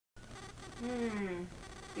Mmm.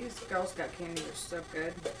 These Girl Scout candies are so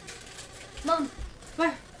good. Mom.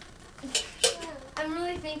 What? I'm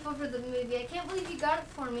really thankful for the movie. I can't believe you got it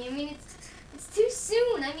for me. I mean, it's too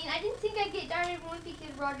soon. I mean, I didn't think I'd get Diary of a Wimpy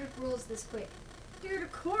Kid Roderick Rules this quick. Dude,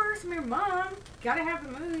 of course, I'm your mom. Gotta have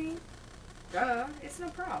the movie. Duh. It's no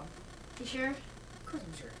problem. You sure? Of course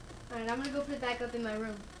I'm sure. Alright, I'm gonna go put it back up in my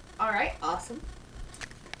room. Alright, awesome.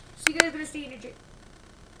 So you guys gonna stay in your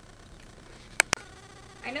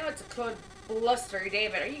I know it's a cold, blustery day,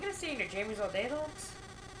 but are you gonna stay in your jammies all day, Alex?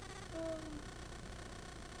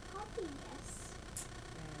 Probably yes.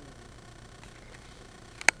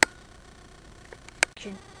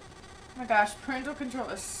 Oh my gosh, parental control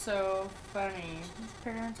is so funny. These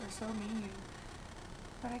parents are so mean.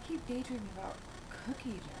 But I keep daydreaming about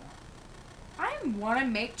cookie dough. I want to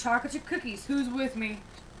make chocolate chip cookies. Who's with me?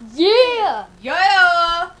 Yeah!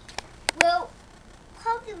 Yeah! Well,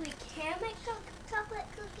 probably we can make chocolate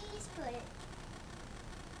cookies, but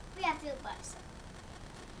we have to buy some.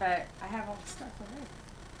 But I have all the stuff already.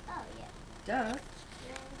 Oh, yeah. Duh.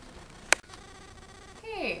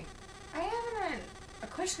 Hey, I have a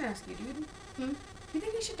question to ask you, dude. Hmm? Do you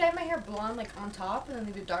think I should dye my hair blonde, like on top, and then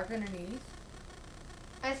leave it dark underneath?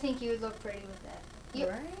 I think you would look pretty with that.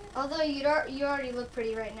 Right? Although you already look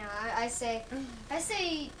pretty right now. I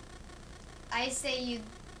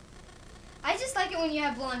just like it when you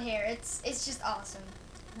have blonde hair. It's just awesome.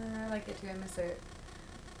 I like it too. I miss it.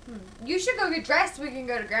 You should go get dressed. We can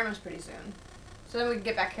go to Grandma's pretty soon. So then we can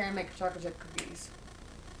get back here and make chocolate chip cookies.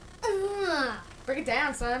 Break it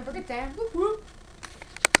down, son. Break it down. Whoop, whoop.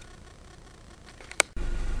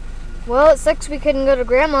 Well, it sucks we couldn't go to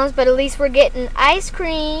Grandma's, but at least we're getting ice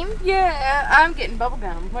cream. Yeah, I'm getting bubble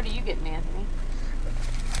gum. What are you getting, Anthony?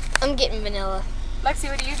 I'm getting vanilla. Lexi,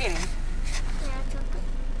 what are you getting? Yeah, chocolate.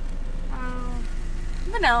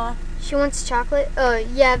 Vanilla. She wants chocolate? Oh,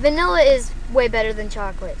 yeah, vanilla is way better than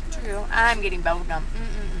chocolate. True. I'm getting bubble gum.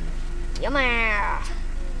 Yummy.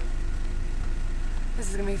 This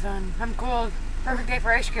is gonna be fun. I'm cold. Perfect day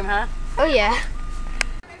for ice cream, huh? Oh, yeah.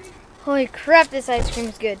 Holy crap, this ice cream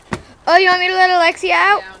is good. Oh, you want me to let Alexia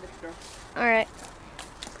out? Yeah, I'll get the girl. All right.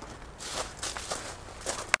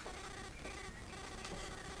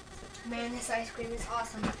 Man, this ice cream is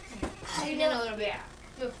awesome. You know a little bit.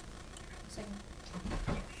 Move. Second.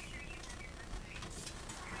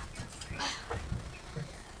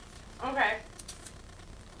 Okay.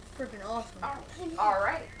 Freaking awesome. All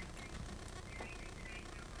right.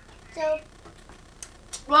 So,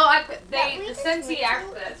 Well, that we the just Sensi went to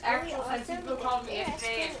actual is really Sensi awesome, people and called me the and ice they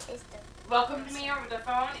cream is the welcomed me over the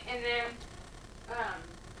phone, and then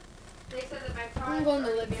they said that my I'm going to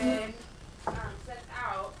product live been here. sent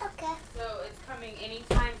out, Okay. so it's coming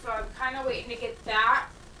anytime. So I'm kind of waiting to get that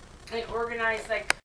and organize like